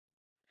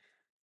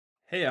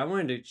Hey, I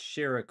wanted to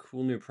share a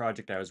cool new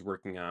project I was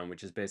working on,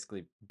 which is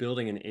basically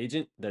building an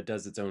agent that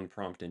does its own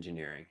prompt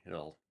engineering.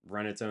 It'll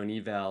run its own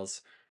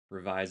evals,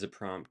 revise a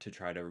prompt to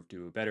try to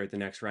do better at the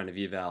next round of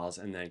evals,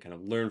 and then kind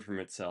of learn from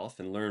itself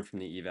and learn from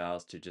the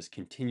evals to just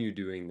continue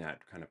doing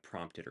that kind of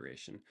prompt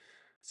iteration.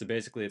 So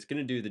basically, it's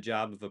going to do the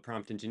job of a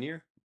prompt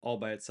engineer all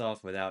by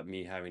itself without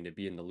me having to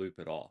be in the loop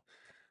at all.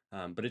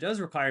 But it does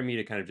require me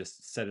to kind of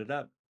just set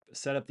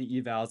up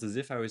the evals as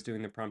if I was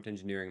doing the prompt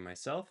engineering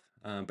myself.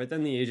 But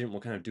then the agent will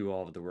kind of do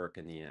all of the work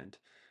in the end.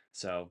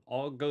 So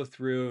I'll go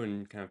through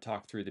and kind of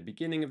talk through the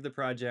beginning of the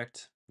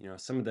project,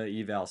 some of the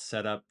eval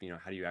setup,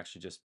 how do you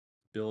actually just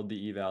build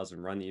the evals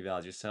and run the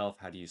evals yourself?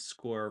 How do you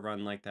score a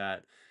run like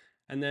that?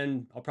 And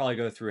then I'll probably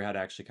go through how to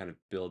actually kind of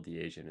build the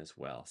agent as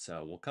well.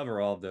 So we'll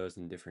cover all of those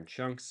in different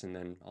chunks, and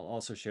then I'll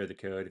also share the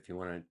code. If you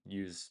want to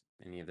use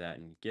any of that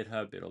in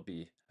GitHub, it'll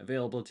be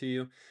available to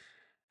you.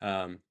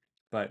 Um,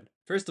 but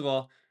first of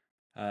all,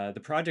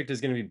 the project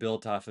is going to be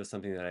built off of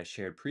something that I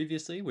shared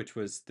previously, which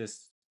was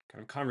this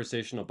kind of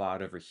conversational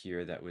bot over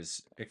here that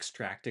was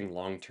extracting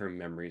long-term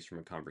memories from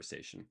a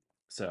conversation.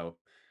 So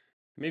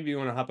maybe you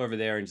want to hop over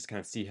there and just kind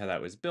of see how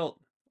that was built,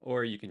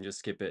 or you can just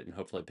skip it and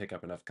hopefully pick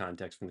up enough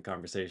context from the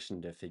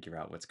conversation to figure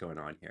out what's going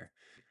on here.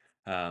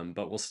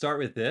 But we'll start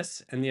with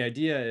this. And the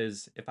idea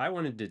is if I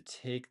wanted to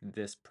take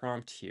this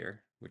prompt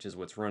here, which is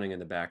what's running in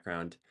the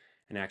background,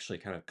 and actually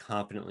kind of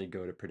confidently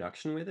go to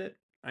production with it,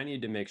 I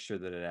need to make sure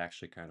that it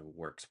actually kind of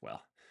works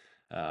well.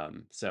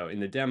 So in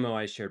the demo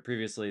I shared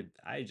previously,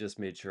 I just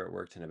made sure it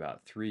worked in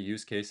about 3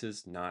 use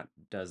cases, not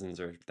dozens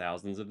or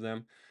thousands of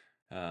them.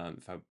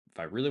 If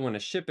I really want to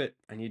ship it,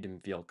 I need to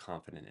feel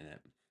confident in it.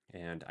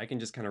 And I can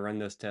just kind of run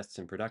those tests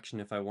in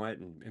production if I want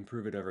and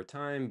improve it over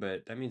time,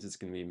 but that means it's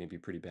going to be maybe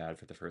pretty bad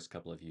for the first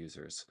couple of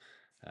users.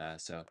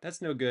 So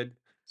that's no good.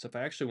 So if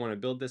I actually want to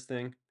build this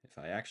thing, if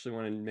I actually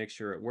want to make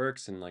sure it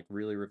works and like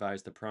really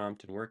revise the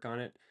prompt and work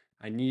on it,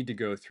 I need to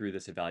go through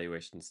this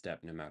evaluation step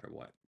no matter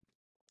what.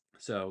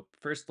 So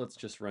first, let's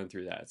just run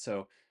through that.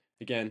 So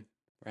again,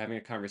 we're having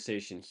a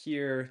conversation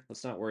here.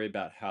 Let's not worry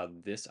about how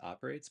this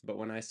operates, but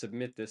when I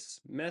submit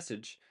this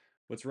message,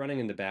 what's running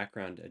in the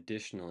background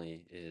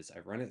additionally is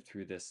I run it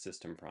through this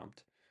system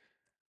prompt,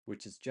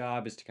 which its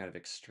job is to kind of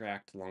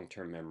extract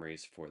long-term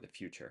memories for the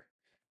future.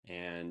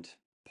 And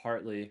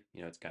partly,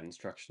 it's got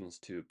instructions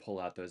to pull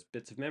out those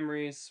bits of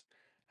memories.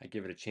 I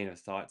give it a chain of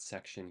thought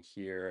section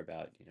here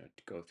about,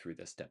 to go through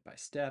this step by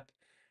step.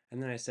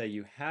 And then I say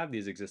you have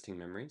these existing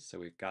memories. So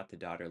we've got the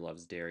daughter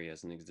loves dairy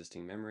as an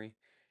existing memory.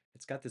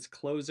 It's got this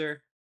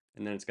closer,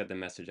 and then it's got the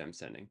message I'm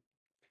sending.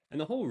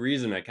 And the whole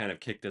reason I kind of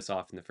kicked this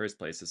off in the first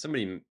place is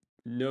somebody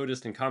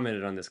noticed and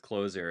commented on this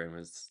closer and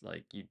was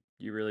like,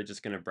 you really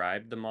just going to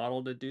bribe the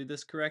model to do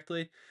this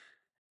correctly?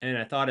 And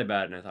I thought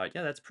about it and I thought,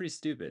 yeah, that's pretty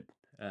stupid.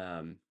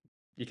 Um,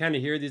 you kind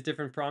of hear these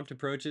different prompt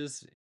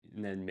approaches,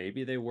 and then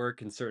maybe they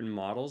work in certain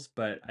models,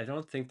 but I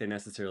don't think they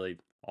necessarily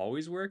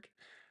always work.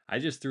 I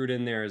just threw it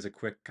in there as a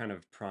quick kind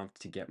of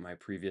prompt to get my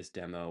previous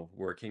demo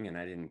working, and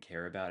I didn't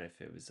care about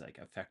if it was like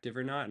effective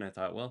or not. And I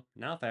thought, well,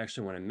 now if I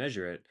actually want to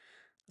measure it,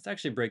 let's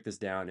actually break this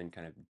down and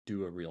kind of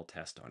do a real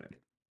test on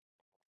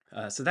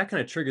it. So that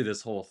kind of triggered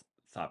this whole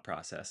thought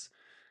process.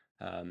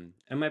 And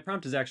my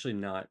prompt is actually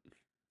not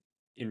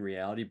in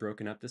reality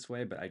broken up this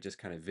way, but I just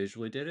kind of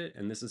visually did it.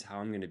 And this is how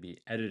I'm going to be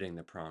editing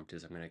the prompt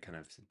is I'm going to kind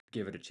of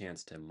give it a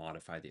chance to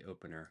modify the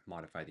opener,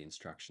 modify the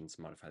instructions,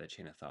 modify the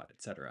chain of thought,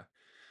 etc.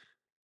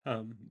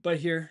 But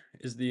here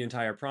is the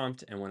entire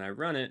prompt. And when I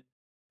run it,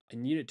 I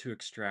need it to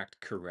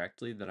extract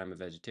correctly that I'm a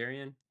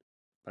vegetarian,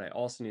 but I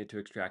also need it to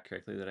extract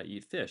correctly that I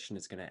eat fish, and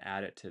it's going to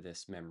add it to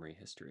this memory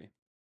history.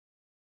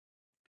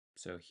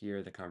 So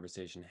here the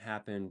conversation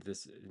happened.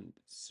 This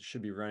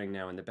should be running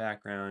now in the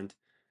background.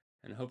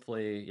 And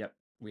hopefully, yep,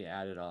 we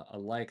added a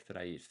like that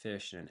I eat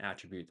fish and an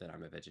attribute that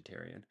I'm a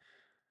vegetarian.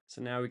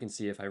 So now we can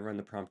see if I run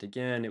the prompt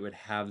again, it would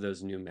have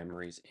those new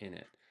memories in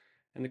it.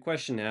 And the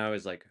question now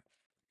is like,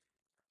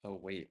 oh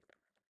wait,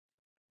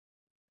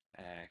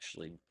 I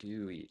actually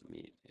do eat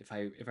meat. If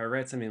I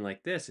write something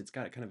like this, it's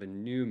got kind of a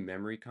new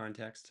memory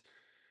context.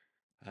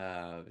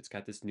 It's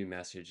got this new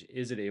message.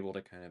 Is it able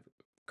to kind of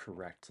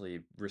correctly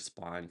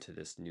respond to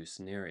this new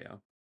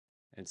scenario?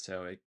 And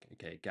so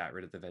it got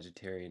rid of the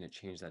vegetarian, it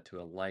changed that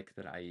to a like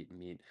that I eat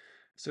meat.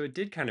 So it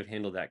did kind of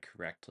handle that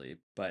correctly,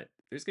 but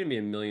there's going to be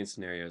a million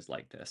scenarios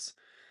like this.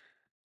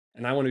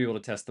 And I want to be able to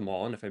test them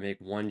all. And if I make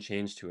one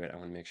change to it, I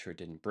want to make sure it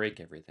didn't break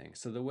everything.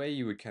 So the way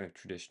you would kind of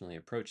traditionally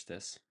approach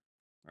this,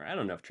 or I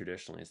don't know if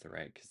traditionally is the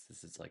right, because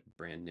this is like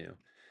brand new,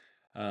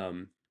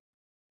 um,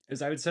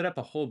 is I would set up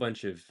a whole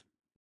bunch of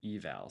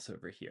evals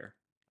over here.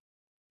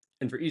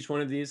 And for each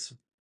one of these,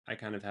 I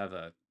kind of have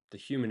the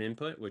human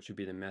input, which would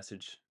be the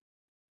message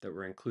that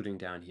we're including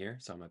down here.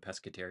 So I'm a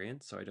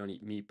pescatarian, so I don't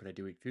eat meat, but I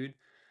do eat food.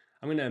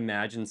 I'm going to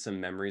imagine some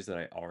memories that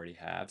I already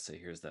have. So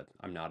here's that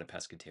I'm not a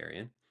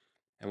pescatarian.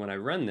 And when I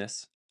run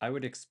this, I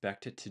would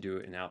expect it to do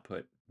an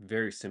output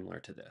very similar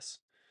to this.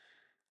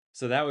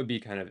 So that would be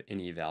kind of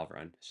an eval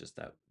run. It's just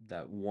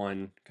that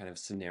one kind of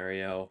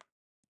scenario.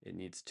 It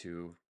needs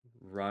to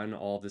run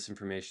all this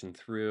information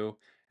through,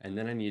 And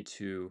then I need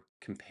to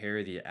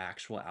compare the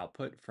actual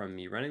output from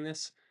me running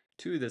this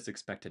to this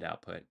expected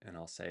output, and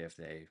I'll say if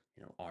they,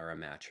 are a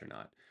match or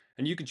not.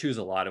 And you can choose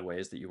a lot of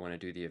ways that you want to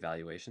do the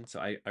evaluation. So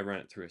I run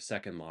it through a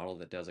second model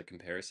that does a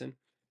comparison.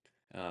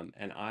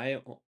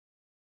 And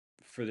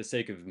for the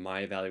sake of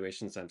my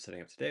evaluations I'm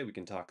setting up today, we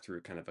can talk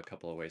through kind of a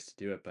couple of ways to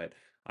do it, but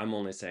I'm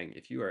only saying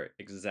if you are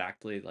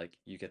exactly like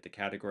you get the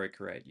category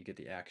correct, you get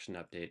the action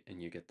update,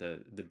 and you get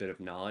the bit of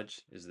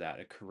knowledge, is that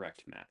a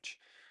correct match?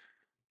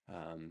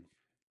 Um,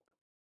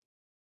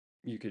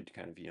 you could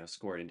kind of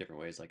score it in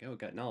different ways, like, oh,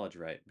 got knowledge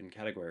right and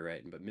category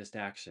right, but missed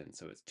action,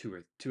 so it's two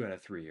out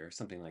of three or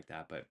something like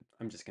that. But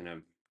I'm just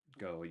gonna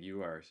go,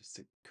 you are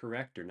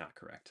correct or not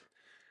correct.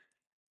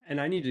 And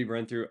I need to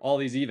run through all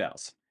these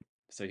evals.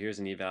 So here's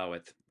an eval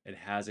with, it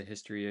has a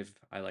history of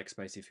I like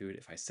spicy food.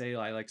 If I say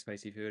I like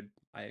spicy food,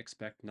 I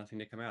expect nothing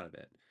to come out of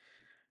it.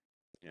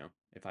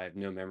 If I have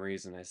no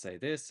memories and I say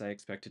this, I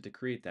expect it to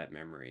create that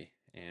memory.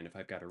 And if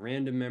I've got a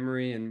random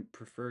memory and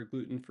prefer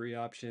gluten-free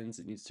options,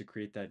 it needs to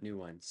create that new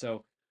one.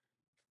 So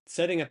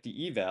setting up the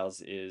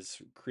evals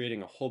is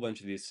creating a whole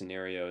bunch of these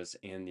scenarios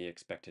and the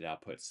expected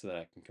outputs so that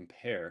I can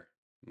compare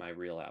my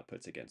real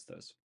outputs against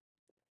those.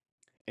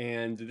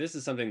 And this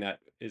is something that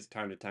is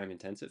time to time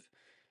intensive.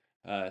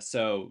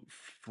 So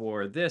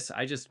for this,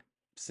 I just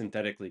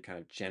synthetically kind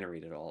of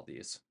generated all of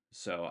these.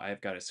 So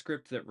I've got a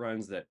script that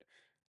runs that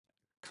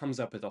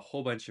comes up with a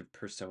whole bunch of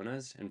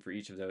personas, and for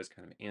each of those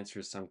kind of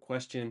answers some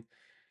question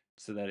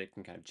so that it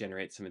can kind of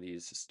generate some of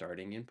these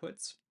starting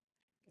inputs.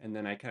 And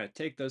then I kind of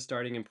take those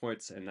starting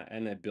inputs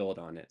and I build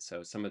on it.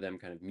 So some of them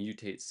kind of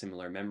mutate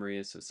similar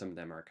memories. So some of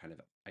them are kind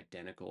of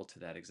identical to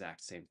that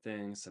exact same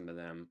thing. Some of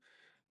them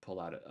pull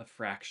out a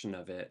fraction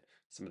of it.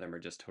 Some of them are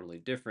just totally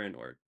different,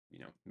 or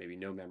maybe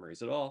no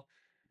memories at all.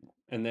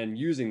 And then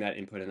using that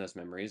input in those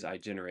memories, I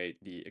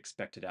generate the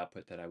expected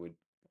output that I would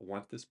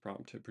want this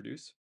prompt to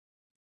produce.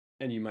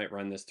 And you might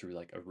run this through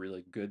like a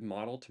really good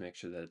model to make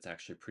sure that it's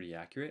actually pretty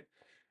accurate.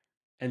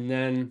 And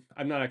then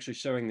I'm not actually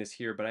showing this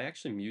here, but I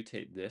actually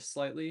mutate this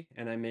slightly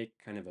and I make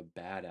kind of a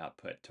bad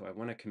output. So I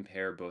want to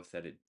compare both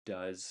that it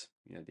does,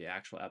 the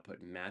actual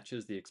output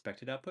matches the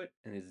expected output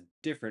and is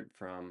different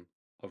from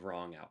a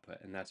wrong output.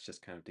 And that's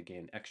just kind of to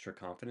gain extra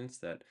confidence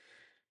that,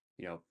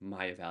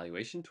 my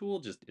evaluation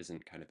tool just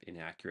isn't kind of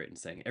inaccurate and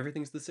saying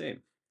everything's the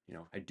same.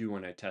 I do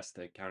want to test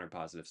the counter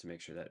positives to make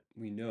sure that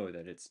we know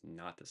that it's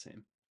not the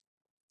same.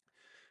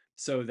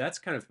 So that's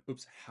kind of,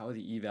 how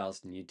the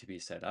evals need to be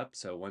set up.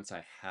 So once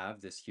I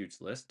have this huge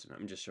list, and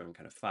I'm just showing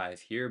kind of 5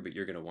 here, but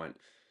you're going to want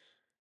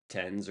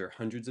tens or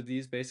hundreds of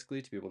these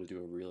basically to be able to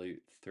do a really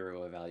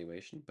thorough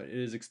evaluation. But it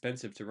is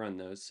expensive to run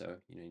those, so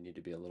you need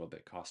to be a little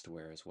bit cost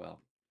aware as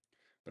well.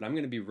 But I'm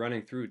going to be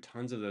running through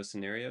tons of those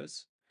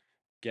scenarios,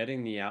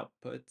 getting the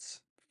outputs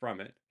from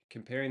it,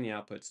 comparing the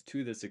outputs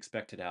to this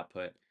expected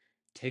output,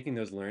 taking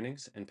those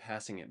learnings and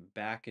passing it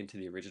back into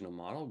the original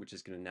model, which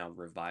is going to now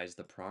revise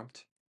the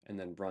prompt and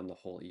then run the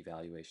whole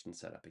evaluation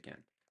setup again.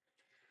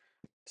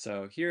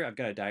 So here I've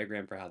got a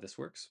diagram for how this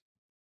works.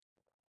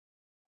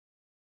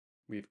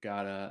 We've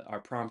got our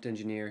prompt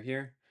engineer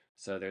here.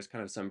 So there's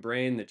kind of some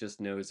brain that just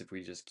knows if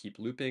we just keep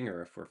looping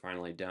or if we're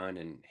finally done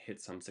and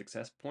hit some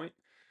success point.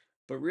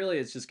 But really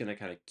it's just going to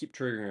kind of keep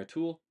triggering a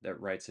tool that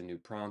writes a new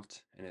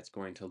prompt, and it's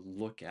going to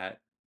look at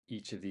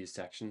each of these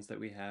sections that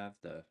we have,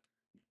 the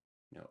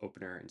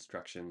opener,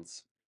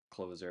 instructions,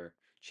 closer,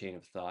 chain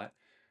of thought.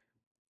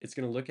 It's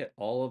going to look at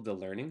all of the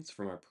learnings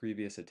from our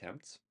previous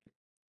attempts,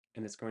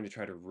 and it's going to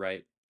try to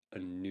write a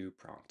new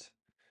prompt.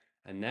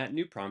 And that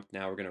new prompt,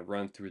 now we're going to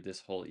run through this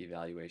whole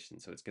evaluation.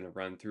 So it's going to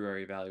run through our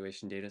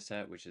evaluation data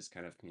set, which is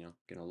kind of,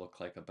 going to look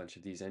like a bunch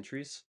of these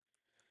entries,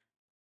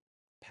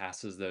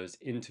 passes those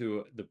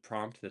into the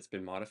prompt that's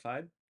been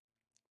modified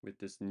with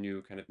this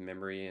new kind of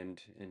memory and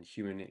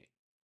human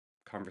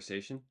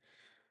conversation.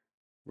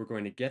 We're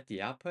going to get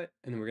the output,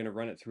 and then we're going to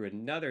run it through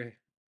another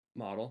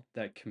model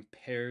that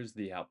compares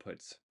the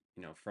outputs,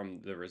 from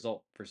the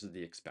result versus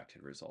the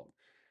expected result.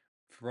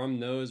 From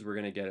those, we're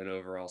going to get an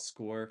overall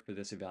score for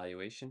this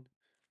evaluation.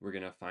 We're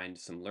going to find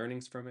some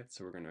learnings from it.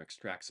 So we're going to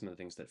extract some of the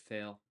things that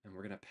fail, and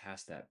we're going to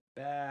pass that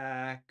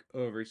back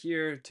over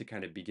here to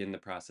kind of begin the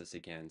process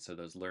again. So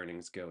those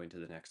learnings go into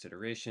the next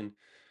iteration,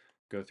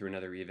 go through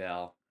another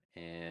eval,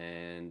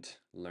 and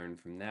learn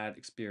from that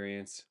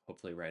experience,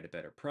 hopefully write a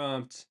better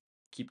prompt,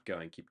 keep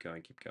going, keep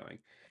going, keep going.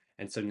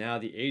 And so now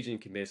the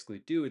agent can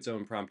basically do its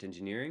own prompt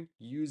engineering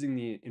using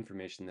the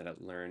information that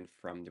it learned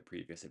from the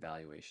previous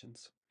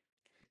evaluations.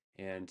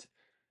 And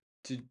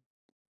to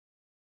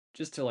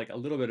just to like a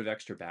little bit of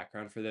extra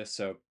background for this,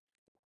 so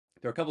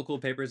there are a couple cool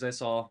papers I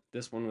saw.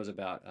 This one was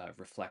about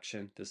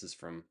reflection. This is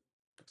from,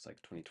 looks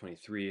like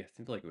 2023. I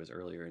think like it was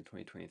earlier in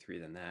 2023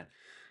 than that.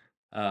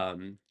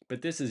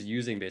 But this is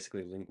using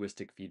basically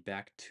linguistic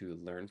feedback to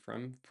learn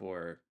from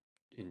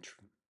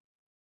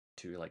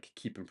to like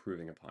keep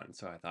improving upon.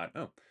 So I thought,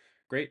 oh,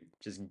 great,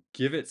 just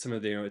give it some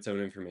of its own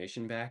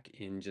information back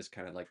in just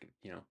kind of like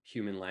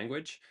human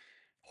language.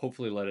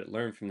 Hopefully, let it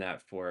learn from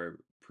that for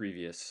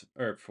previous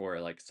or for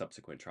like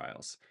subsequent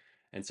trials.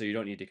 And so you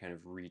don't need to kind of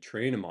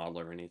retrain a model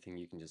or anything.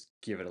 You can just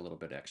give it a little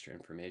bit extra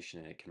information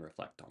and it can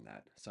reflect on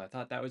that. So I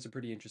thought that was a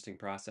pretty interesting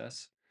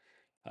process.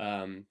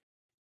 Um,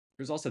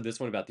 there's also this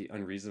one about the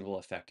unreasonable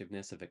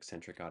effectiveness of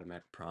eccentric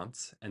automatic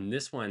prompts. And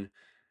this one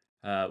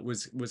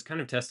was kind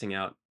of testing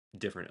out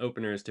different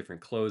openers,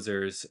 different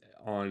closers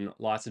on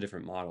lots of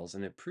different models.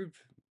 And it proved,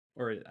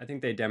 or I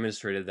think they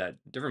demonstrated that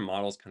different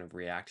models kind of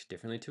react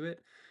differently to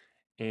it.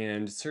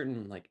 And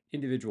certain like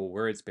individual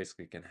words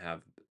basically can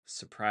have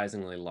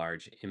surprisingly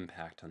large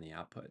impact on the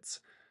outputs.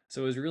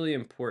 So it was really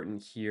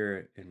important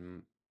here,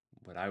 and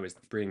what I was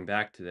bringing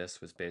back to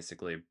this was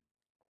basically,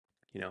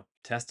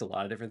 test a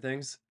lot of different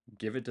things,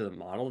 give it to the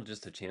model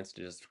just a chance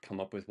to just come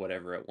up with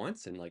whatever it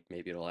wants, and like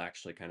maybe it'll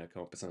actually kind of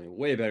come up with something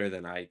way better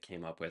than I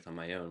came up with on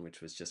my own,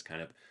 which was just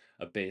kind of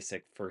a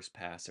basic first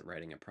pass at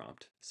writing a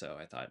prompt. So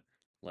I thought,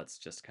 let's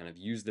just kind of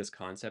use this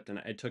concept,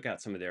 and I took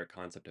out some of their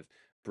concept of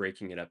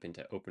breaking it up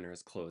into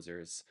openers,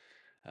 closers,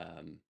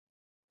 um,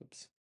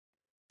 oops,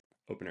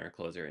 opener,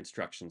 closer,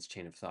 instructions,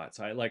 chain of thought.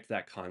 So I liked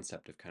that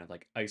concept of kind of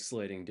like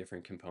isolating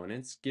different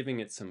components,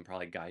 giving it some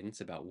probably guidance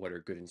about what are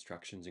good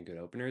instructions and good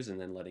openers, and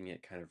then letting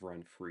it kind of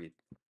run free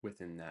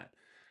within that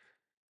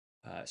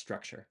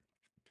structure.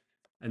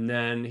 And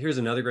then here's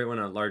another great one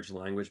on large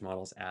language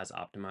models as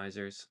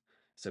optimizers.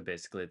 So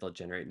basically, they'll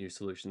generate new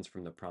solutions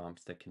from the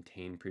prompts that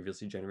contain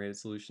previously generated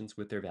solutions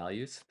with their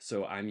values.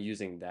 So I'm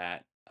using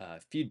that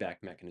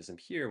feedback mechanism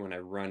here when I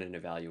run an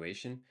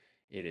evaluation.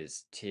 It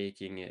is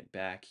taking it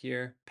back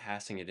here,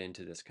 passing it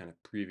into this kind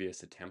of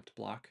previous attempt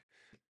block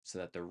so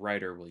that the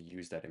writer will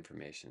use that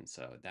information.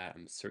 So that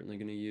I'm certainly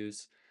going to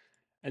use.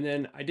 And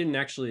then I didn't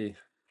actually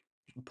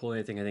pull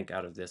anything, I think,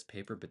 out of this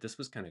paper, but this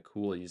was kind of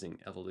cool using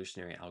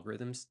evolutionary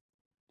algorithms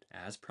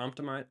as prompt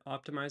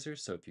optimizers.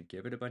 So if you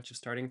give it a bunch of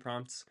starting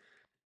prompts,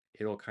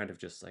 it'll kind of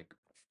just like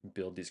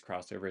build these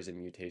crossovers and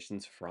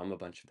mutations from a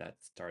bunch of that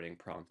starting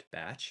prompt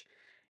batch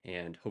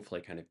and hopefully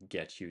kind of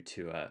get you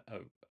to a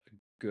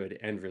good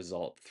end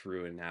result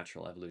through a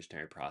natural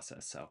evolutionary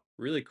process. So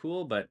really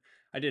cool, but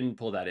I didn't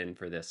pull that in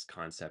for this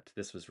concept.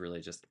 This was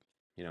really just,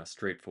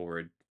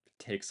 straightforward.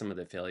 Take some of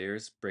the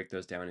failures, break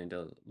those down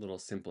into little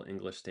simple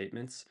English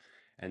statements,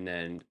 and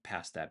then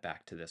pass that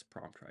back to this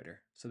prompt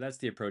writer. So that's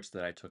the approach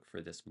that I took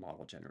for this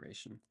model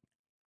generation.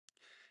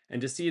 And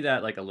to see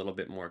that like a little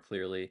bit more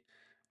clearly,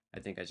 I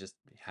think I just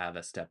have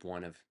a step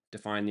one of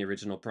define the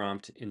original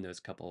prompt in those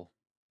couple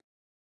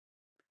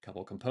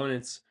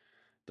components.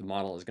 The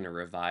model is going to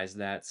revise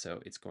that, so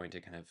it's going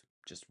to kind of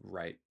just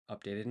write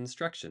updated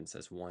instructions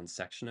as one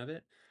section of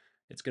it.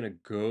 It's going to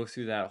go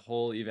through that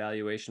whole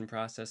evaluation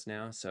process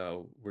now.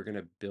 So we're going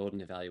to build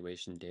an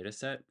evaluation data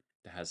set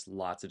that has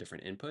lots of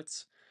different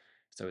inputs.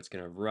 So it's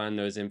going to run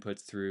those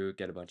inputs through,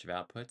 get a bunch of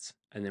outputs,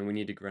 and then we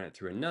need to run it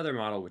through another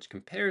model which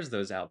compares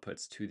those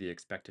outputs to the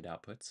expected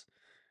outputs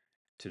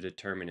to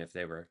determine if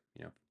they were,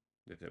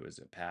 if it was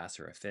a pass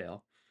or a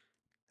fail.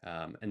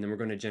 And then we're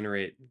going to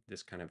generate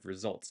this kind of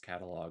results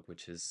catalog,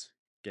 which is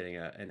getting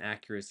an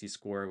accuracy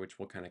score, which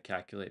we'll kind of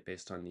calculate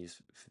based on these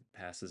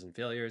passes and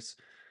failures.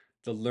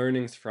 The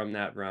learnings from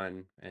that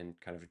run, and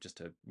kind of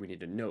just we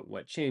need to note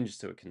what changed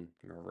so it can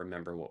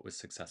remember what was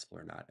successful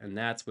or not. And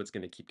that's what's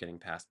going to keep getting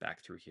passed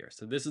back through here.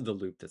 So this is the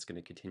loop that's going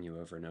to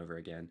continue over and over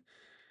again.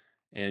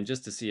 And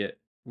just to see it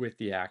with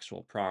the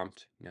actual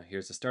prompt,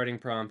 here's the starting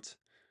prompt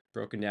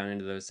broken down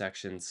into those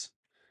sections.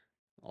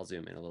 I'll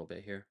zoom in a little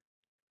bit here.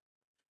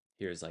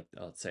 Here's like,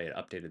 let's say it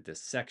updated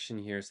this section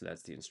here. So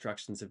that's the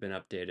instructions have been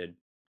updated.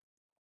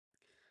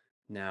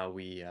 Now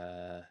we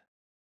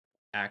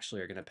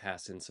actually are going to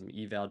pass in some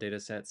eval data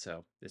set.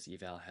 So this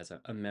eval has a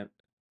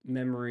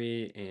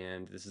memory,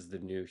 and this is the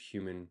new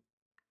human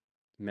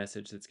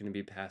message that's going to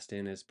be passed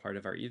in as part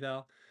of our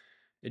eval.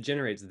 It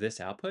generates this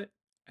output,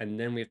 and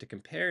then we have to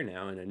compare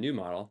now in a new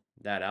model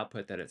that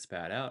output that it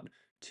spat out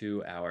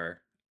to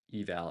our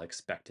eval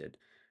expected.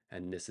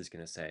 And this is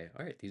going to say,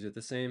 all right, these are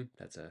the same.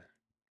 That's a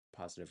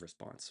positive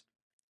response.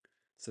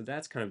 So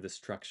that's kind of the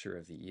structure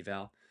of the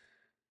eval.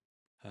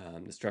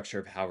 The structure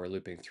of how we're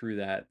looping through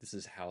that. This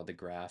is how the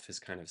graph is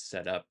kind of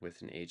set up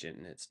with an agent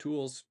and its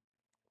tools.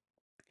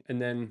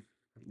 And then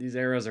these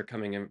arrows are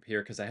coming up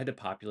here because I had to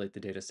populate the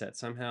data set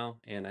somehow,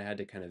 and I had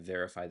to kind of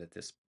verify that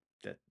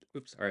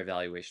our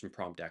evaluation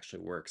prompt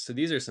actually works. So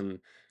these are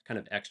some kind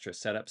of extra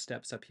setup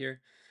steps up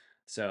here.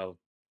 So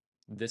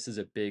this is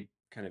a big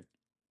kind of,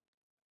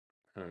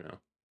 I don't know,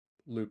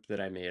 loop that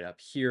I made up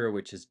here,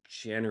 which is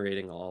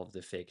generating all of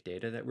the fake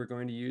data that we're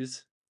going to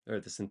use, or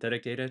the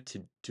synthetic data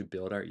to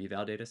build our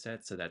eval data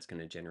set. So that's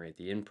going to generate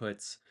the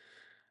inputs,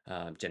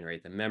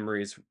 generate the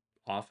memories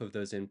off of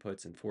those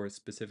inputs, and for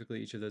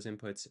specifically each of those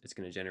inputs, it's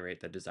going to generate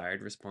the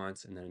desired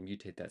response and then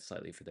mutate that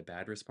slightly for the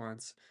bad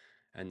response.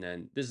 And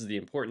then this is the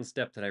important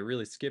step that I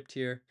really skipped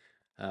here.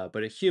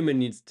 But a human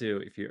needs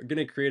to, if you're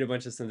going to create a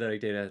bunch of synthetic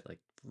data, like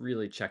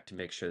really check to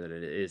make sure that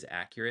it is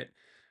accurate.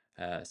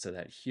 So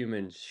that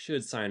humans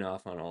should sign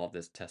off on all of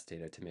this test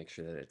data to make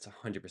sure that it's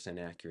 100%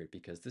 accurate,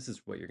 because this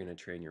is what you're going to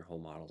train your whole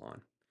model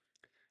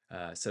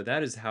on. So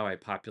that is how I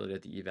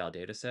populated the eval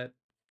data set.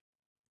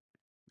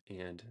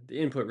 And the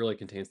input really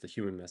contains the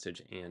human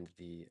message and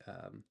the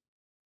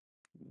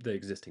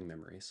existing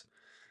memories.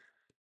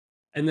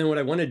 And then what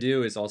I want to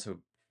do is also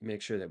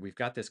make sure that we've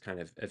got this kind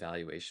of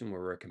evaluation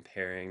where we're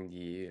comparing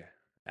the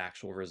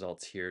actual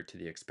results here to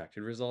the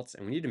expected results.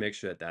 And we need to make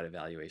sure that that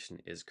evaluation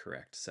is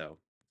correct. So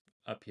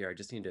up here, I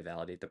just need to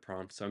validate the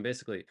prompt. So I'm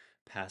basically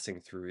passing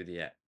through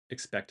the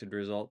expected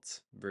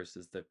results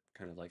versus the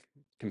kind of like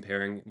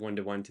comparing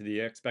one-to-one to the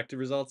expected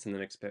results, and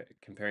then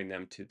comparing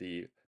them to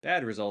the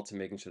bad results and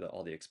making sure that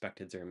all the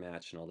expecteds are a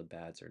match and all the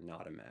bads are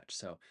not a match.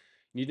 So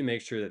you need to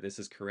make sure that this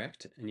is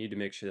correct, and you need to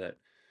make sure that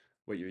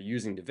what you're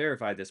using to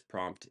verify this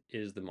prompt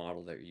is the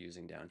model that you're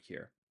using down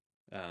here.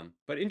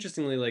 But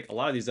interestingly, like a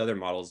lot of these other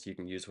models, you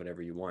can use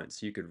whatever you want.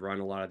 So you could run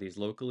a lot of these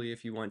locally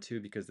if you want to,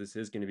 because this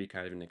is going to be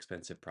kind of an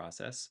expensive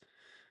process.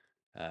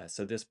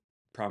 So this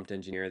prompt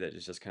engineer that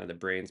is just kind of the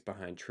brains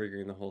behind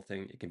triggering the whole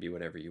thing, it can be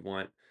whatever you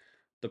want.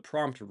 The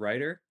prompt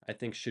writer, I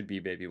think, should be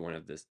maybe one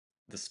of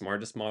the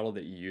smartest model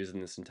that you use in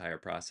this entire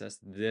process.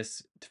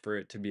 This, for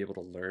it to be able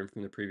to learn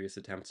from the previous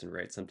attempts and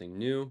write something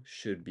new,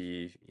 should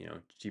be,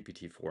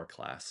 GPT-4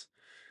 class.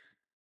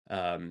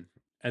 And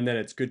then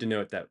it's good to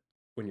note that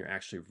when you're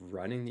actually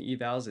running the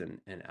evals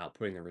and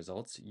outputting the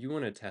results, you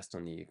want to test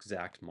on the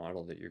exact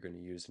model that you're going to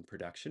use in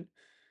production.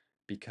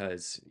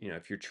 Because,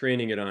 if you're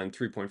training it on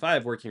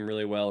 3.5 working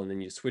really well, and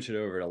then you switch it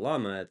over to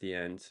llama at the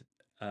end,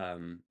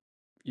 um,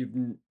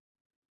 you've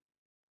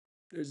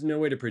there's no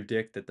way to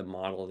predict that the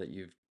model that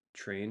you've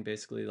trained,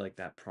 basically, like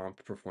that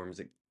prompt performs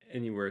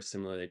anywhere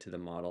similarly to the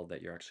model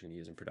that you're actually going to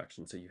use in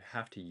production. So you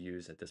have to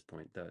use at this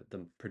point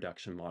the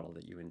production model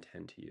that you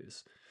intend to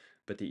use.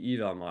 But the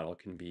eval model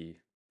can be,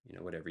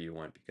 whatever you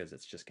want, because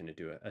it's just going to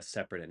do a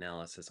separate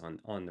analysis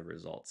on the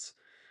results.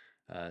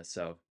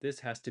 So this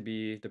has to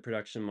be the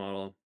production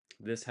model.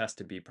 This has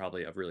to be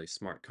probably a really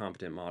smart,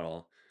 competent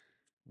model.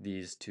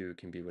 These two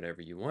can be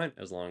whatever you want,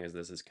 as long as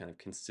this is kind of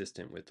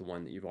consistent with the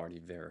one that you've already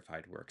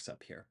verified works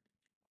up here.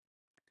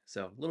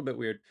 So a little bit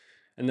weird.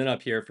 And then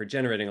up here for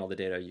generating all the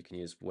data, you can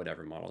use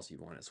whatever models you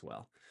want as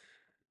well.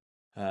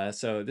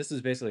 So this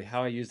is basically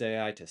how I used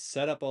AI to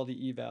set up all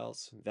the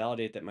evals,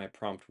 validate that my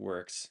prompt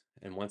works,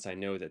 and once I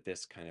know that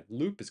this kind of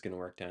loop is going to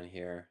work down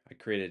here, I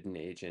created an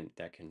agent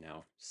that can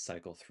now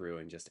cycle through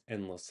and just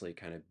endlessly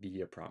kind of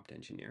be a prompt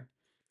engineer.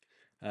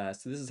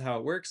 So this is how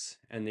it works,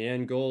 and the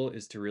end goal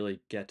is to really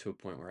get to a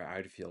point where I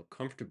would feel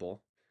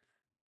comfortable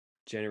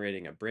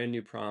generating a brand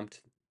new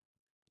prompt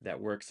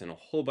that works in a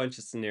whole bunch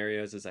of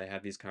scenarios as I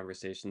have these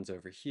conversations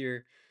over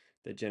here,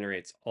 that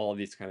generates all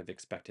these kind of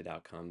expected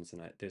outcomes.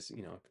 And there's,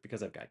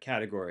 because I've got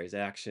categories,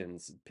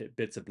 actions,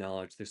 bits of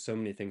knowledge, there's so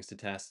many things to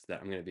test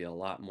that I'm going to be a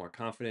lot more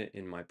confident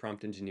in my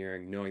prompt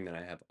engineering, knowing that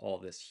I have all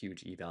this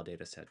huge eval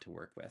data set to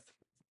work with.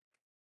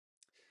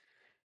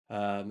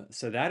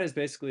 So that is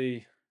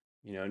basically,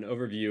 an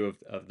overview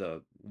of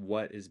the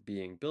what is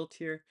being built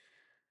here.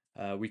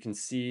 We can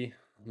see,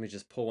 let me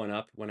just pull one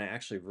up. When I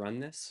actually run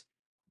this,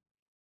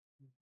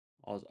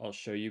 I'll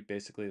show you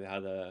basically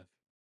how the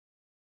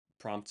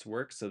prompts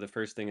work. So the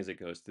first thing is it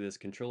goes to this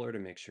controller to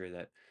make sure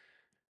that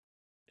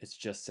it's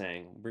just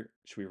saying,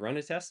 should we run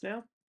a test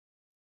now?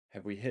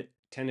 Have we hit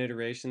 10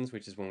 iterations,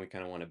 which is when we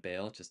kind of want to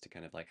bail, just to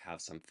kind of like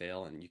have some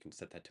fail, and you can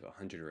set that to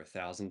 100 or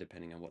 1,000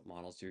 depending on what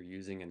models you're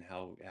using and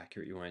how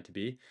accurate you want it to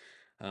be.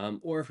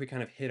 Or if we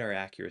kind of hit our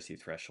accuracy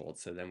threshold,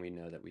 so then we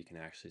know that we can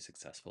actually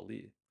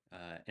successfully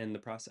end the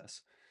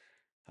process.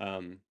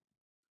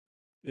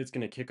 It's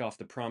going to kick off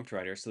the prompt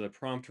writer. So the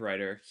prompt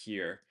writer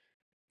here,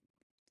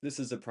 this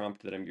is a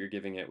prompt that you're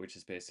giving it, which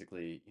is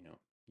basically,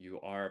 you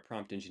are a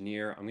prompt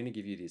engineer. I'm going to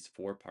give you these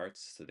 4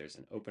 parts. So there's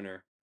an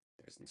opener,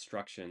 there's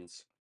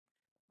instructions,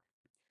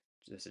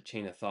 there's a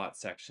chain of thought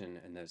section,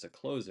 and there's a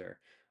closer.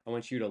 I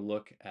want you to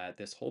look at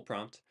this whole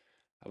prompt.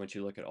 I want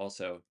you to look at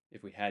also,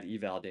 if we had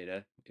eval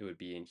data, it would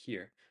be in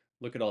here.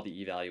 Look at all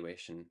the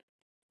evaluation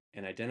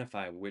and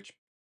identify which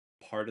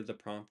part of the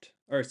prompt,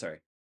 or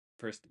sorry,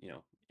 first,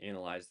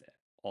 analyze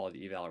all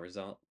the eval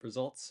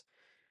results.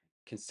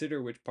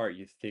 Consider which part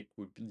you think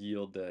would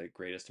yield the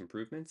greatest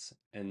improvements,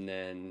 and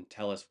then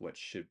tell us what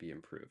should be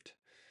improved.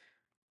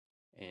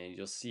 And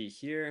you'll see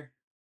here,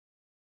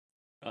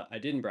 I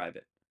didn't bribe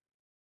it.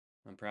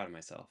 I'm proud of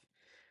myself.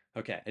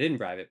 Okay, I didn't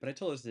bribe it, but I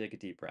told us to take a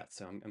deep breath,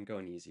 so I'm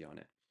going easy on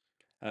it.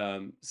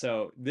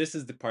 So this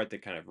is the part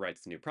that kind of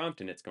writes the new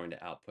prompt, and it's going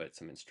to output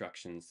some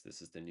instructions.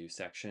 This is the new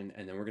section,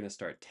 and then we're going to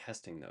start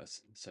testing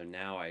those. So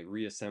now I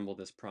reassemble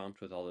this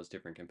prompt with all those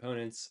different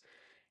components,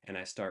 and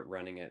I start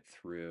running it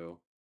through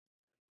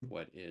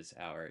what is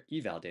our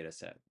eval data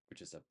set,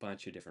 which is a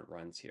bunch of different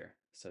runs here.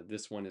 So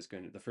this one is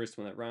the first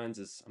one that runs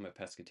is, I'm a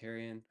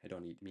pescatarian. I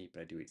don't eat meat,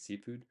 but I do eat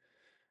seafood.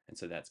 And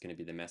so that's going to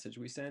be the message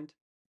we send.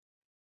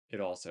 It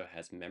also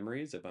has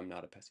memories of I'm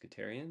not a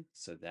pescatarian.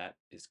 So that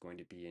is going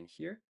to be in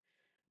here.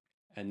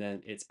 And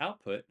then its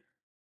output,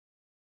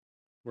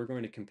 we're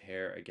going to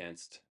compare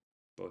against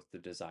both the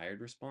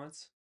desired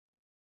response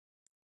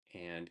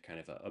and kind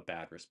of a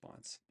bad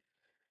response.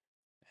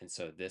 And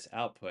so this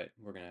output,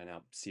 we're going to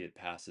now see it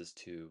passes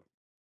to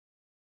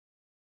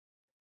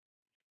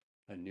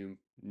a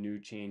new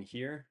chain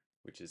here.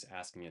 which is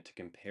asking it to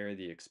compare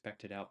the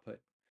expected output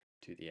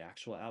to the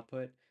actual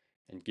output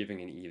and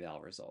giving an eval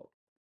result.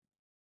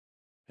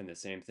 And the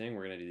same thing,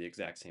 we're going to do the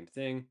exact same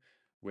thing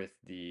with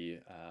the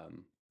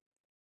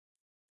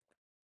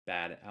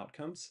bad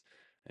outcomes.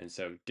 And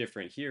so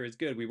different here is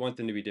good. We want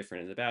them to be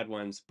different in the bad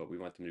ones, but we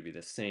want them to be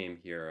the same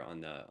here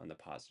on the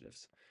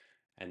positives.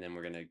 And then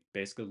we're going to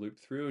basically loop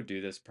through,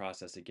 do this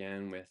process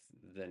again with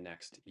the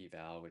next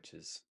eval, which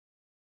is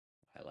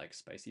I like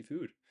spicy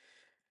food.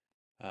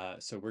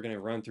 So we're going to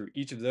run through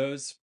each of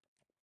those.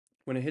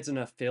 When it hits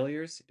enough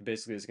failures, it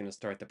basically is going to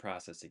start the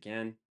process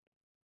again,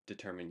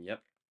 determine,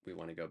 yep, we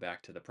want to go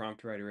back to the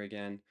prompt writer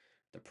again.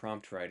 The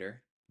prompt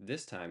writer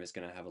this time is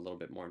going to have a little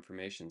bit more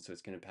information. So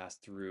it's going to pass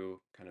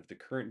through kind of the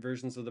current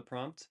versions of the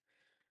prompt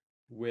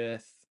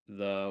with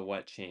the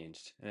what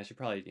changed. And I should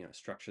probably,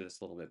 structure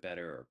this a little bit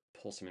better or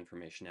pull some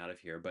information out of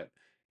here, but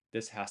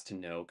this has to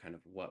know kind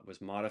of what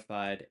was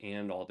modified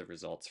and all the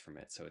results from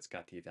it. So it's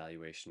got the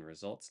evaluation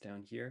results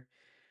down here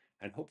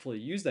and hopefully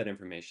use that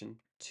information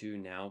to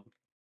now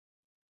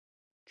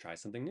try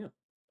something new.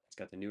 It's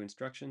got the new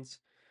instructions,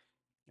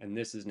 and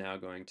this is now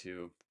going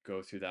to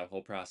go through that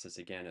whole process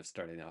again of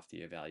starting off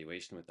the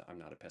evaluation with the I'm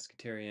not a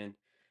pescatarian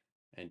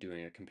and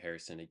doing a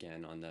comparison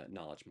again on the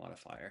knowledge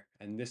modifier.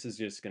 And this is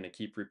just going to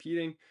keep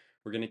repeating.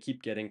 We're going to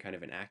keep getting kind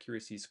of an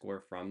accuracy score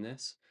from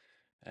this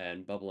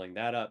and bubbling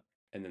that up.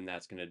 And then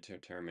that's going to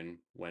determine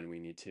when we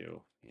need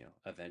to,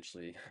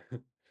 eventually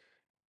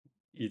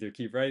either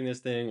keep writing this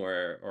thing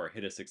or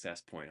hit a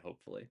success point,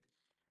 hopefully.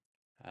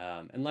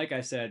 And like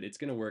I said, it's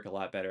going to work a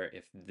lot better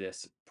if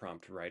this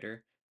prompt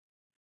writer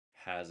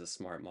has a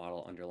smart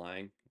model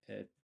underlying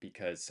it,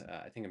 because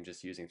I think I'm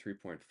just using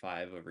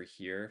 3.5 over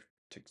here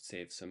to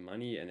save some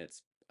money, and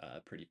it's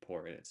pretty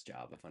poor at its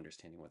job of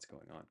understanding what's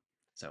going on.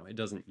 So it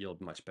doesn't yield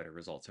much better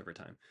results over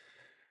time.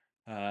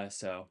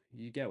 So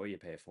you get what you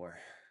pay for.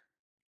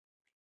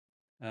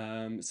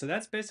 So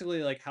that's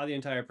basically like how the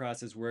entire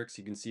process works.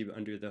 You can see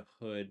under the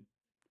hood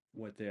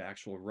what the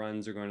actual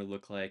runs are going to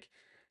look like.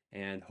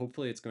 And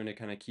hopefully it's going to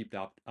kind of keep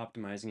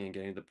optimizing and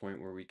getting to the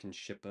point where we can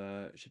ship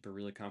a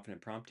really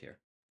confident prompt here.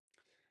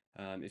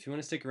 If you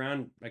want to stick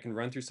around, I can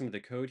run through some of the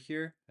code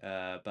here,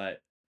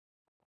 but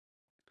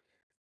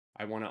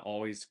I want to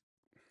always,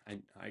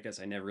 I guess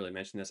I never really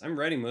mentioned this. I'm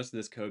writing most of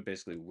this code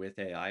basically with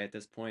AI at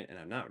this point, and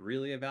I'm not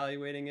really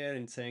evaluating it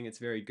and saying it's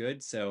very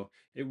good. So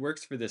it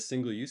works for this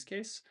single use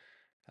case.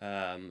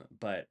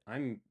 But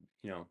I'm,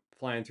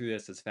 flying through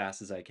this as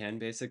fast as I can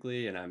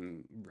basically, and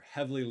I'm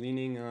heavily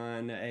leaning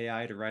on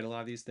AI to write a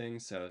lot of these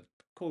things. So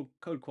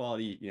code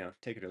quality,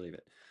 take it or leave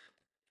it.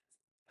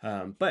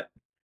 But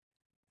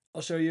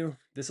I'll show you.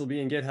 This will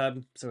be in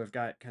GitHub. So we've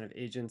got kind of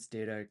agents,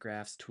 data,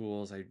 graphs,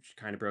 tools. I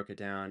kind of broke it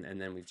down. And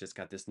then we've just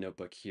got this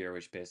notebook here,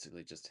 which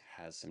basically just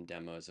has some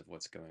demos of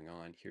what's going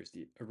on. Here's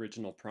the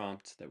original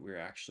prompt that we're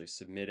actually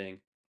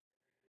submitting.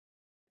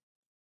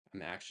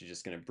 I'm actually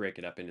just going to break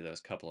it up into those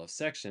couple of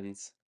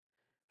sections.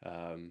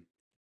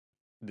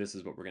 This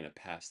is what we're going to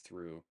pass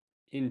through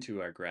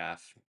into our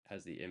graph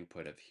as the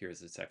input of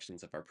here's the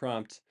sections of our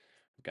prompt.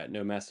 We've got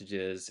no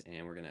messages,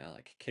 and we're going to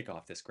like kick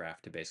off this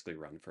graph to basically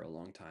run for a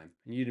long time.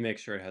 And you need to make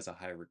sure it has a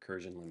high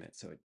recursion limit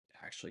so it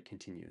actually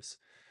continues.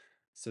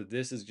 So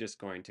this is just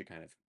going to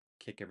kind of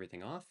kick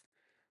everything off.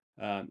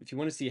 If you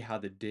want to see how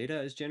the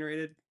data is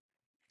generated,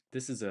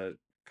 this is a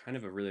kind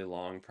of a really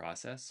long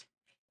process.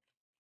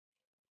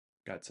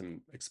 Got some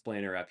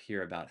explainer up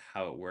here about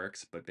how it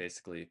works, but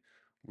basically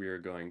we're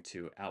going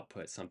to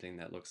output something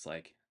that looks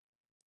like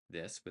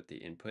this with the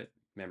input,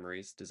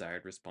 memories,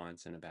 desired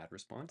response, and a bad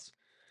response.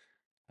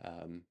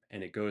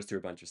 And it goes through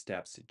a bunch of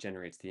steps. It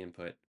generates the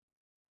input.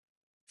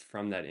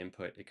 From that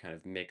input, it kind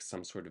of makes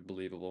some sort of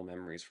believable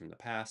memories from the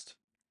past.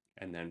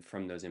 And then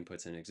from those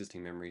inputs and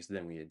existing memories,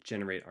 then we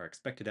generate our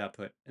expected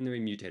output, and then we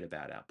mutate a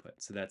bad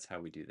output. So that's how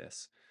we do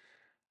this.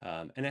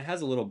 And it has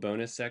a little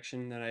bonus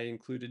section that I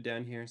included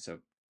down here. So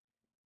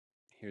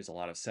here's a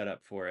lot of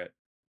setup for it.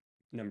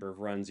 Number of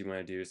runs you want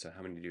to do, so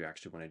how many do you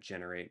actually want to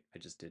generate. I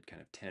just did kind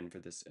of 10 for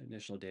this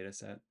initial data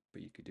set,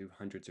 but you could do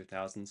hundreds or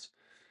thousands.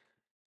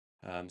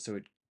 So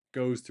it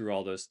goes through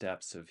all those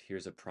steps of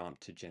here's a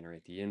prompt to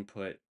generate the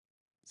input.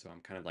 So I'm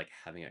kind of like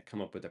having it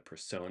come up with a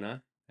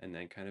persona and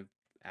then kind of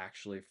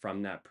actually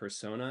from that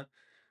persona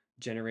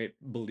generate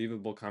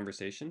believable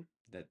conversation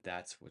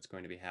that's what's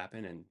going to be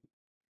happen, and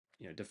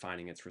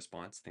defining its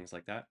response, things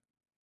like that.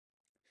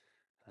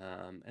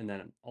 And then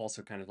I'm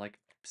also kind of like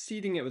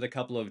seeding it with a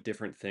couple of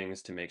different things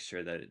to make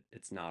sure that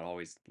it's not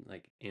always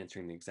like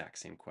answering the exact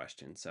same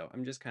question. So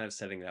I'm just kind of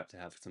setting it up to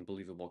have some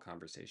believable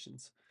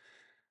conversations.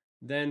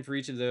 Then for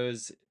each of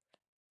those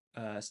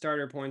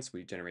starter points,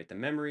 we generate the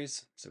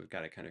memories. So we've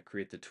got to kind of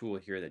create the tool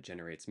here that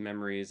generates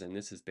memories. And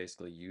this is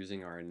basically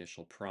using our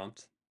initial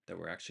prompt that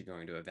we're actually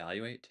going to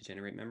evaluate to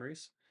generate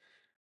memories.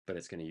 But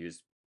it's going to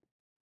use,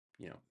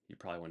 you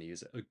probably want to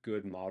use a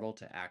good model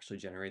to actually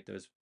generate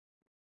those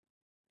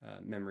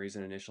memories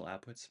and initial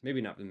outputs. Maybe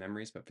not the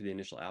memories, but for the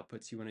initial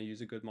outputs, you want to use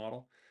a good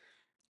model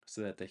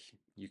so that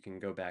you can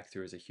go back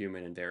through as a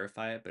human and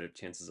verify it. But if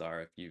chances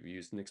are, if you've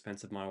used an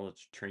expensive model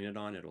to train it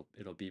on,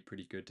 it'll be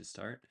pretty good to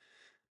start.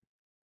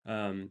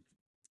 Um,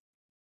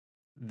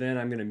 then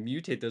I'm going to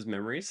mutate those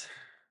memories.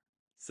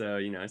 So,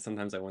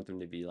 sometimes I want them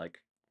to be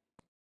like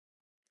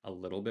a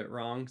little bit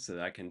wrong so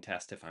that I can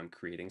test if I'm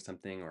creating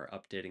something or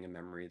updating a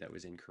memory that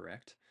was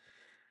incorrect.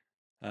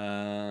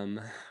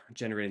 Um,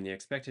 generating the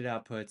expected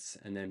outputs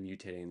and then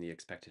mutating the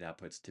expected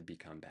outputs to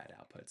become bad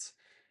outputs.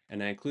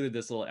 And I included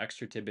this little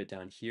extra tidbit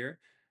down here.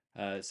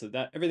 So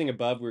that everything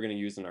above we're going to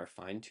use in our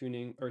fine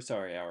tuning, or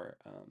sorry, our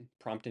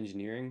prompt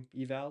engineering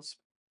evals.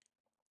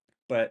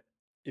 But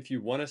if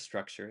you want to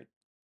structure it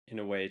in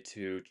a way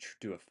to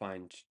do a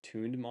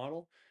fine-tuned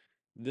model,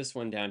 this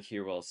one down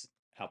here will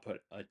output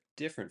a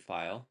different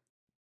file.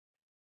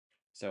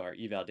 So our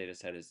eval data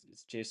set is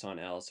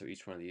JSON-L, so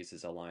each one of these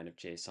is a line of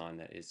JSON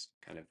that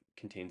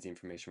contains the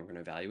information we're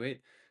going to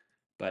evaluate.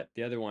 But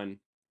the other one,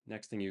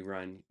 next thing you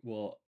run,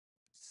 will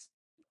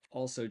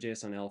also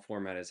JSON-L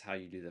format is how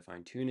you do the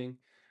fine-tuning.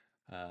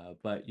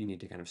 But you need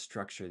to kind of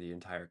structure the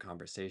entire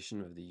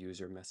conversation of the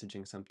user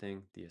messaging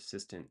something, the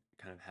assistant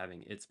kind of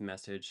having its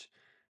message,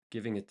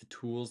 giving it the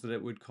tools that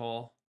it would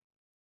call.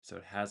 So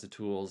it has the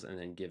tools and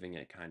then giving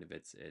it kind of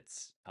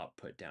its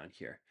output down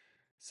here.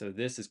 So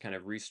this is kind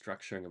of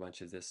restructuring a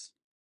bunch of this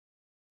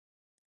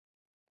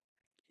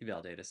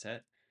eval data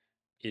set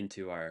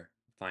into our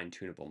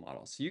fine-tunable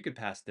model. So you could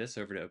pass this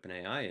over to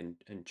OpenAI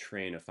and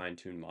train a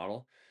fine-tuned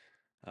model,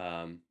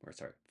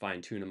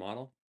 fine-tune a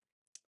model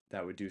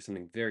that would do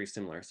something very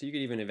similar. So you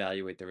could even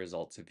evaluate the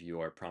results of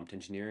your prompt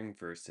engineering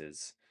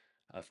versus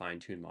a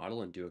fine-tuned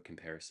model and do a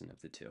comparison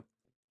of the two.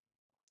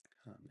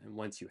 And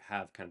once you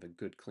have kind of a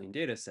good clean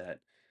data set,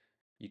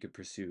 you could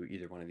pursue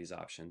either one of these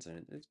options.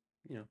 And it's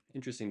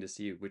interesting to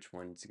see which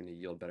one's going to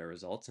yield better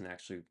results. And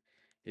actually,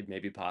 it may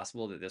be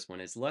possible that this one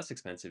is less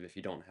expensive if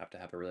you don't have to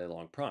have a really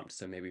long prompt.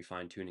 So maybe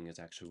fine-tuning is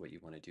actually what you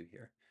want to do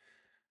here.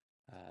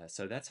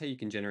 So that's how you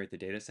can generate the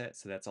data set.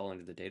 So that's all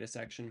under the data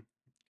section.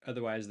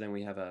 Otherwise, then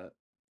we have I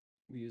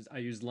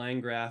use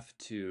LangGraph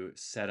to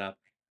set up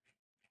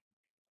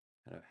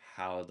kind of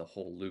how the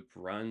whole loop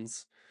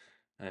runs.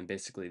 And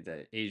basically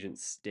the agent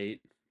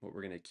state, what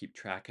we're going to keep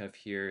track of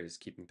here is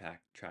keeping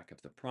track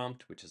of the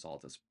prompt, which is all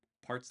those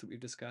parts that we've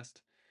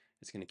discussed.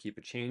 It's going to keep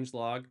a change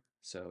log.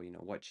 So,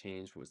 what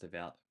changed, what was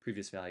the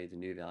previous value, the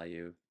new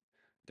value,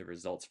 the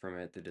results from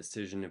it, the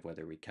decision of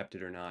whether we kept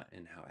it or not,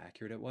 and how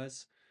accurate it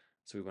was.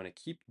 So we want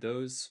to keep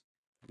those,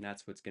 and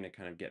that's what's going to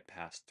kind of get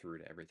passed through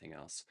to everything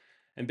else.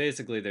 And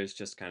basically there's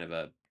just kind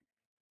of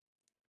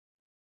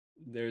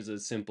there's a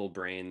simple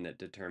brain that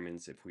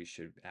determines if we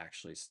should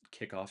actually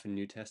kick off a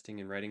new testing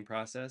and writing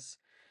process.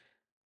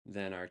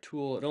 Then our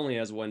tool, it only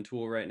has one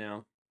tool right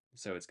now,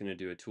 so it's going to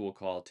do a tool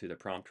call to the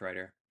prompt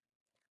writer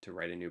to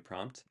write a new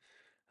prompt.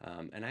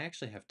 And I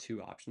actually have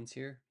two options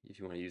here. If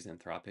you want to use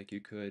Anthropic, you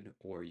could,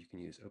 or you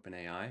can use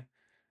OpenAI.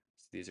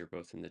 So these are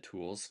both in the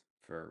tools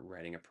for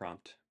writing a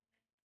prompt.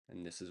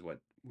 And this is what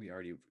we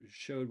already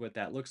showed what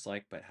that looks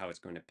like, but how it's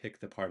going to pick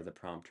the part of the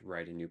prompt,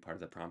 write a new part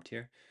of the prompt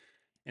here.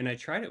 And I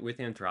tried it with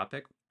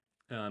Anthropic,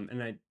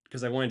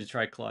 because I wanted to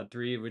try Claude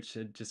 3, which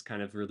had just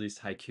kind of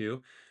released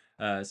Haiku.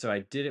 So I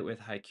did it with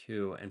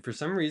Haiku, and for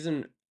some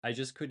reason, I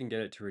just couldn't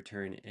get it to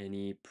return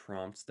any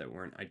prompts that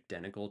weren't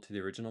identical to the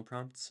original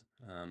prompts.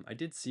 I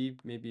did see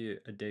maybe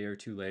a day or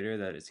two later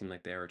that it seemed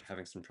like they were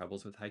having some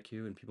troubles with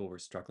Haiku, and people were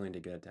struggling to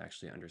get it to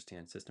actually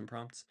understand system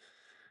prompts.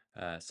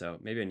 So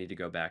maybe I need to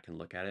go back and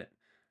look at it.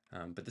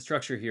 But the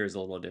structure here is a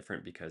little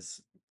different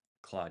because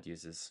Claude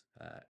uses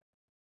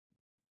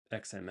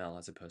XML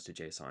as opposed to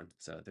JSON.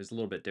 So there's a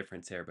little bit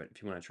difference there, but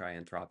if you want to try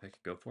Anthropic,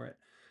 go for it.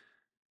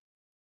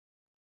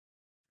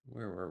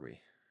 Where were we?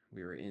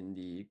 We were in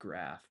the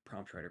graph,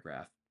 prompt writer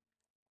graph.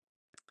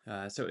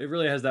 So it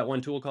really has that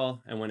one tool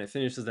call, and when it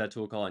finishes that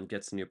tool call and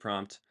gets a new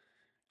prompt,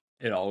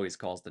 it always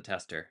calls the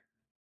tester.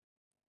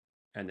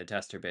 And the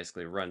tester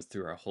basically runs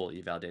through our whole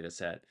eval data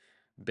set,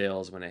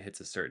 bails when it hits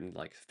a certain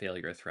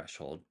failure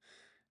threshold,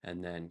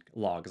 and then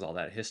logs all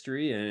that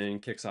history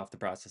and kicks off the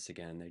process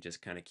again. They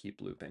just kind of keep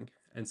looping.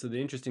 And so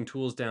the interesting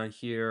tools down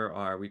here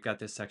are, we've got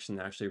this section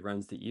that actually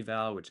runs the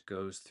eval, which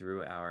goes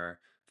through our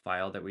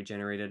file that we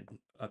generated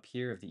up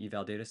here of the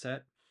eval data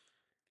set.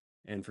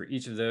 And for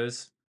each of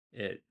those,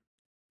 it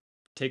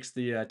takes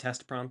the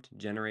test prompt,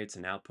 generates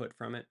an output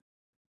from it,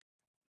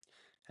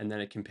 and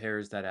then it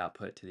compares that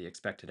output to the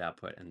expected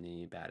output and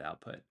the bad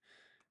output.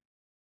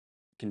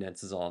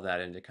 Condenses all of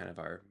that into kind of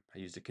I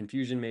used a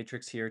confusion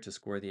matrix here to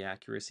score the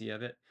accuracy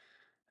of it.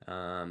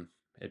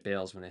 It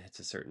bails when it hits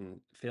a certain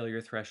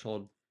failure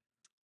threshold,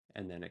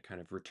 and then it kind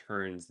of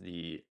returns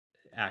the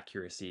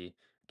accuracy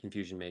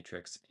confusion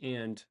matrix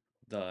and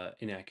the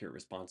inaccurate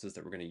responses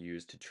that we're going to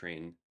use to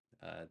train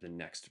the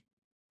next,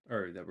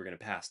 or that we're going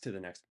to pass to the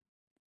next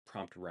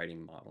prompt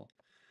writing model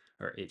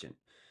or agent.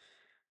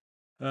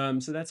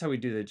 So that's how we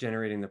do the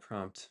generating the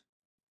prompt,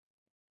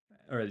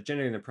 or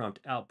generating the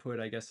prompt output,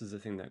 I guess, is the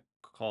thing that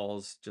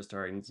calls just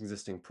our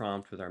existing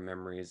prompt with our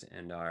memories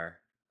and our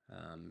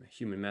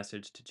human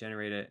message to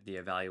generate it. The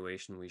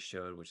evaluation we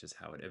showed, which is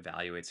how it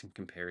evaluates and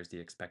compares the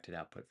expected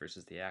output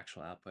versus the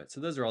actual output.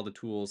 So those are all the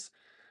tools.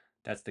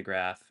 That's the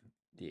graph.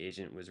 The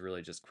agent was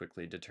really just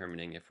quickly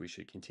determining if we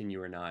should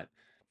continue or not.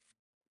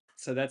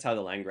 So that's how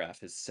the line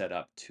graph is set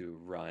up to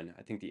run.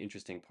 I think the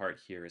interesting part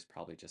here is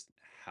probably just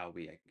how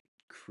we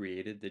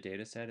created the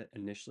data set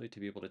initially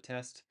to be able to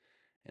test.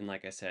 And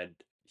like I said,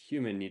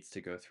 human needs to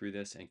go through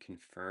this and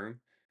confirm,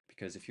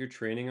 because if you're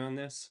training on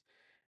this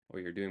or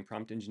you're doing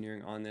prompt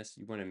engineering on this,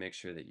 you want to make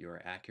sure that your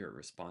accurate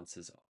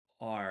responses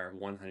are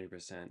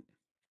 100%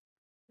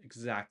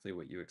 exactly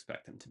what you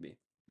expect them to be,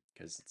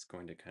 because it's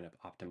going to kind of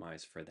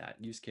optimize for that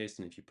use case.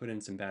 And if you put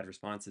in some bad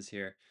responses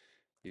here,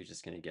 you're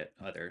just going to get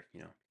other,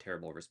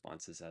 terrible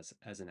responses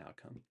as an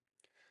outcome.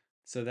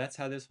 So that's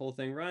how this whole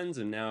thing runs.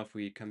 And now if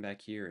we come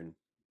back here and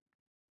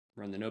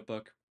run the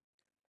notebook,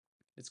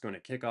 it's going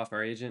to kick off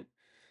our agent.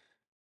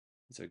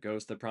 So it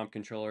goes to the prompt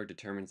controller,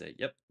 determines that,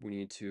 yep, we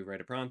need to write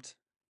a prompt.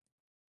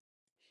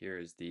 Here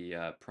is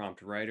the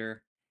prompt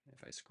writer.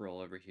 If I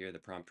scroll over here, the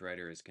prompt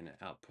writer is going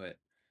to output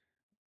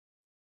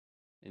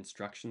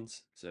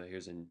instructions. So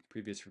here's a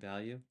previous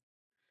value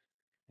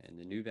and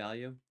the new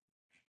value.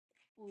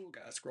 Ooh,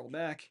 gotta scroll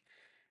back.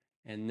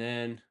 And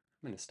then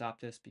I'm going to stop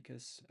this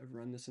because I've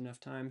run this enough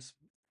times.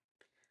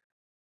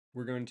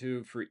 We're going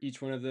to, for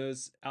each one of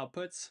those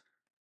outputs,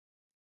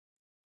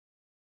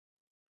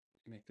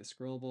 make this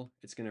scrollable.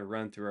 It's going to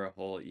run through our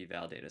whole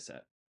eval data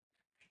set.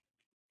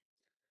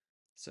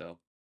 So,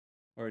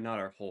 or not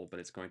our whole, but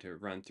it's going to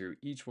run through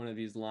each one of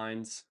these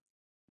lines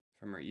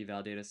from our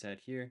eval data set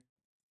here.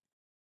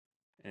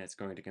 And it's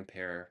going to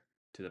compare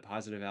to the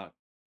positive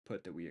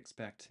output that we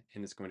expect,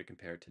 and it's going to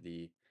compare to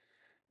the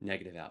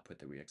negative output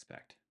that we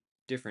expect.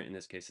 Different in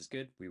this case is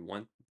good. We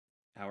want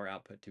our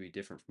output to be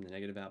different from the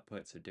negative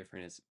output, so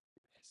different is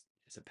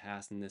a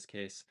pass in this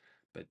case,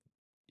 but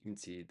you can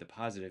see the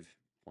positive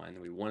one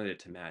that we wanted it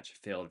to match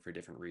failed for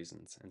different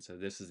reasons. And so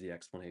this is the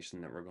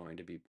explanation that we're going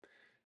to be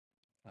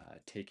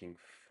taking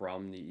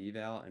from the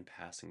eval and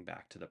passing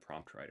back to the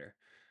prompt writer.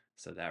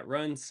 So that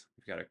runs.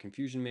 We've got our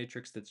confusion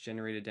matrix that's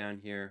generated down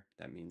here.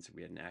 That means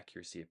we had an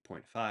accuracy of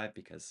 0.5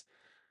 because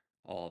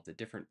all of the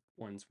different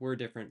ones were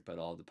different, but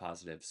all the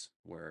positives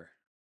were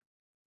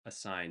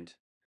assigned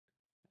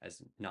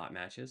as not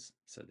matches.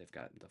 So they've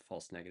got the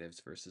false negatives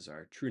versus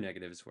our true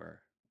negatives were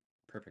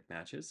perfect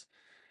matches.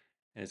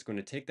 And it's going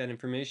to take that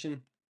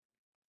information,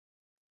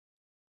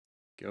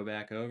 go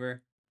back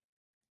over,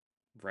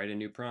 write a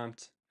new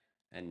prompt,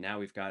 and now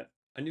we've got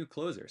a new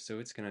closer. So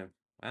it's going to,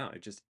 wow,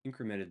 it just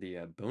incremented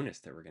the bonus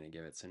that we're going to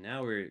give it. So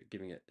now we're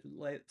giving it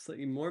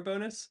slightly more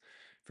bonus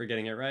for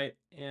getting it right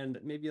and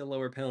maybe a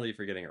lower penalty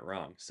for getting it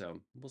wrong. So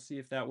we'll see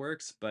if that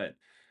works, but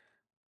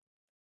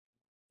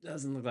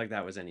doesn't look like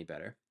that was any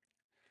better.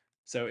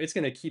 So it's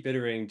going to keep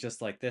iterating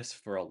just like this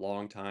for a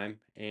long time.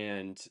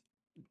 And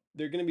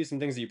there are going to be some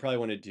things that you probably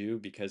want to do,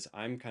 because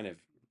I'm kind of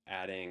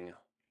adding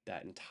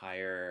that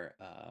entire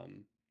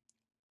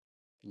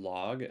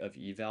log of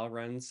eval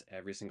runs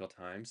every single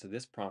time. So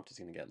this prompt is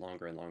going to get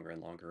longer and longer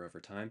and longer over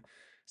time.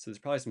 So there's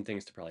probably some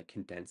things to probably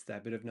condense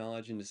that bit of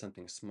knowledge into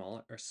something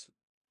smaller or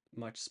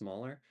much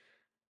smaller,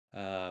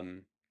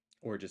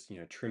 or just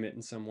trim it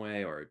in some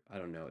way, or I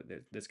don't know.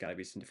 There's got to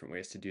be some different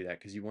ways to do that,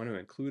 because you want to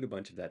include a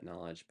bunch of that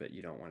knowledge, but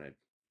you don't want to.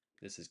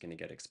 This is going to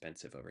get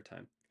expensive over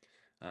time.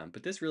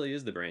 But this really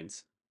is the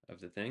brains of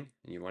the thing,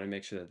 and you want to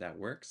make sure that that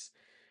works.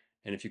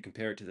 And if you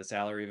compare it to the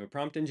salary of a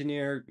prompt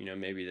engineer,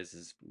 maybe this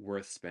is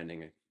worth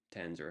spending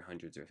tens or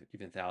hundreds or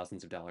even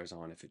thousands of dollars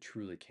on if it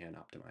truly can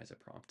optimize a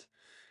prompt.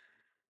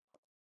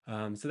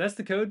 So that's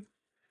the code.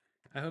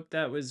 I hope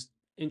that was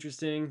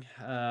interesting.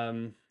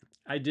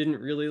 I didn't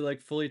really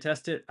fully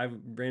test it. I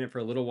ran it for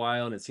a little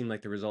while and it seemed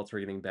like the results were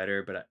getting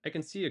better, but I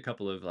can see a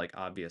couple of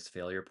obvious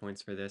failure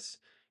points for this.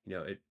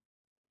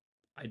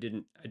 I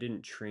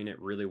didn't train it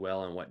really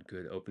well on what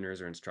good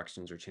openers or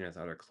instructions or chain of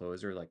thought or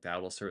closer.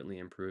 That will certainly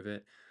improve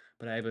it.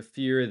 But I have a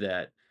fear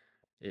that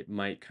it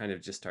might kind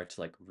of just start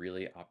to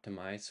really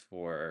optimize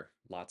for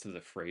lots of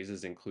the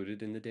phrases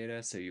included in the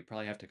data. So you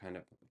probably have to kind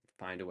of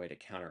find a way to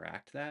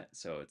counteract that.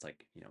 So it's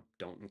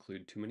don't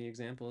include too many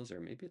examples, or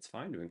maybe it's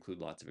fine to include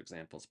lots of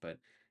examples, but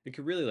it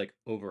could really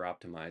over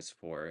optimize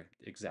for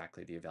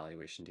exactly the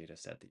evaluation data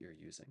set that you're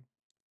using.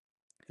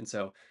 And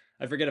so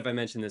I forget if I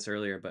mentioned this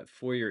earlier, but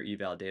for your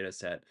eval data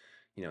set,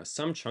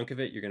 some chunk of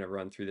it you're going to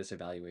run through this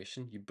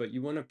evaluation, but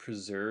you want to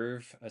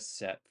preserve a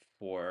set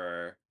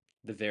for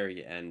the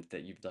very end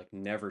that you've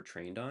never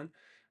trained on,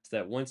 so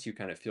that once you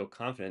kind of feel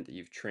confident that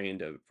you've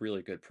trained a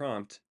really good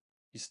prompt,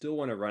 you still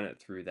want to run it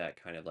through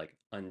that kind of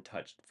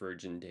untouched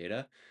virgin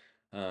data,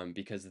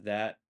 because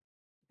that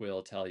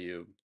will tell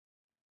you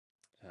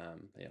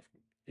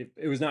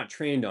it was not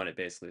trained on it,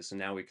 basically. So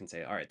now we can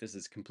say, all right, this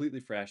is completely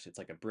fresh. It's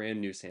like a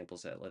brand new sample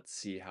set. Let's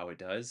see how it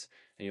does.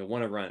 And you'll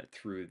want to run it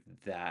through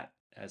that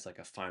as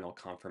a final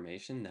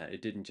confirmation that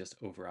it didn't just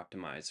over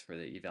optimize for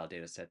the eval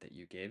data set that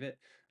you gave it.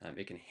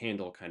 It can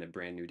handle kind of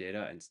brand new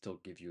data and still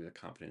give you the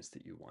confidence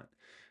that you want.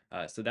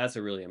 So that's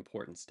a really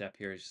important step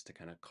here, is just to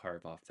kind of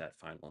carve off that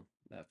final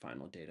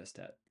data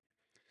set.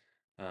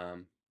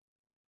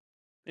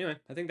 Anyway,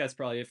 I think that's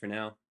probably it for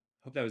now.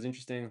 Hope that was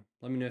interesting.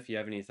 Let me know if you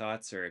have any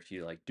thoughts, or if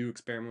you do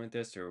experiment with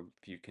this, or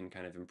if you can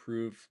kind of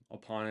improve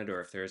upon it,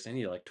 or if there's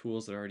any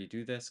tools that already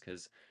do this,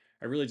 because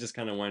I really just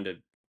kind of wanted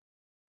to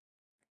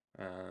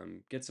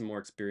get some more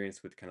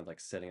experience with kind of like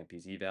setting up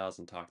these evals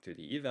and talk through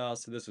the evals.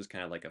 So this was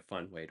kind of like a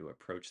fun way to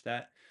approach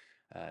that,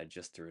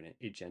 just through an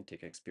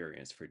agentic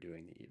experience for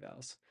doing the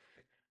evals.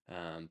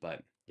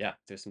 But yeah,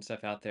 there's some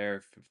stuff out there.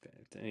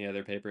 If any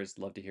other papers,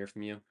 love to hear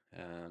from you.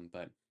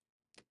 But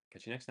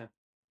catch you next time.